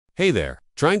Hey there,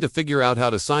 trying to figure out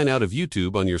how to sign out of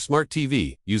YouTube on your smart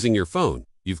TV using your phone?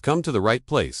 You've come to the right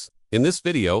place. In this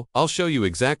video, I'll show you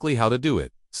exactly how to do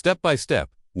it, step by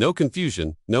step, no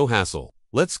confusion, no hassle.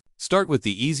 Let's start with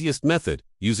the easiest method,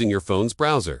 using your phone's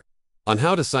browser. On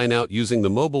how to sign out using the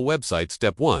mobile website,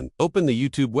 step 1, open the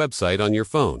YouTube website on your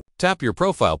phone. Tap your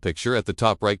profile picture at the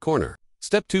top right corner.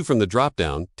 Step 2, from the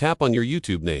drop-down, tap on your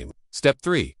YouTube name. Step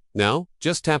 3, now,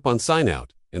 just tap on sign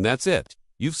out, and that's it.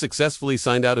 You've successfully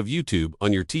signed out of YouTube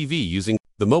on your TV using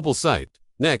the mobile site.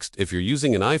 Next, if you're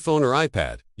using an iPhone or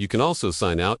iPad, you can also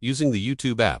sign out using the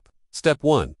YouTube app. Step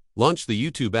 1, launch the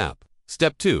YouTube app.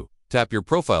 Step 2, tap your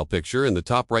profile picture in the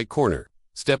top right corner.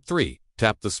 Step 3,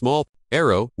 tap the small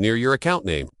arrow near your account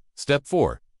name. Step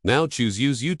 4, now choose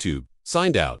Use YouTube,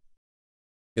 signed out.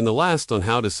 In the last on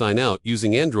how to sign out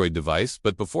using Android device,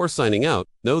 but before signing out,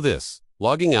 know this: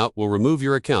 logging out will remove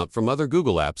your account from other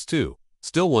Google apps too.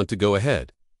 Still want to go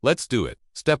ahead? Let's do it.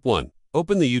 Step 1,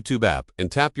 open the YouTube app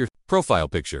and tap your profile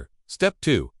picture. Step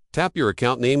 2, tap your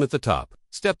account name at the top.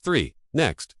 Step 3,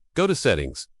 next, go to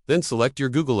settings, then select your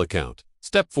Google account.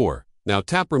 Step 4, now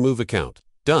tap remove account.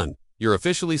 Done. You're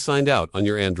officially signed out on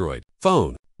your Android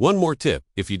phone. One more tip: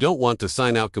 if you don't want to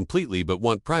sign out completely but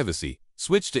want privacy,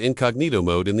 switch to Incognito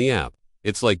Mode in the app.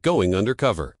 It's like going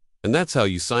undercover. And that's how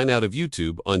you sign out of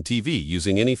YouTube on TV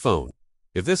using any phone.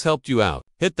 If this helped you out,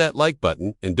 hit that like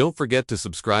button and don't forget to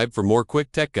subscribe for more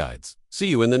quick tech guides. See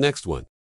you in the next one.